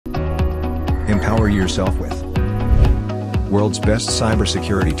Empower yourself with world's best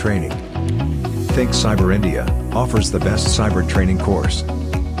cybersecurity training. Think Cyber India offers the best cyber training course.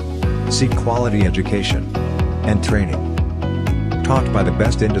 Seek quality education and training taught by the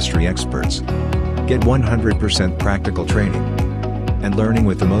best industry experts. Get 100% practical training and learning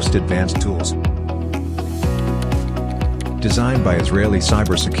with the most advanced tools. Designed by Israeli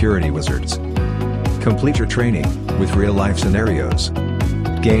cybersecurity wizards. Complete your training with real-life scenarios.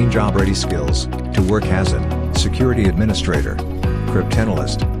 Gain job-ready skills to work as a security administrator,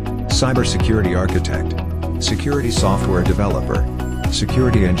 cryptanalyst, cybersecurity architect, security software developer,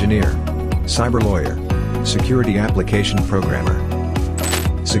 security engineer, cyber lawyer, security application programmer.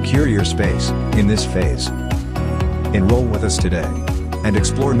 Secure your space in this phase. Enroll with us today and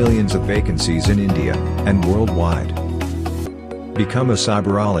explore millions of vacancies in India and worldwide. Become a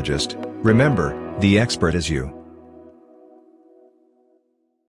cyberologist. Remember, the expert is you.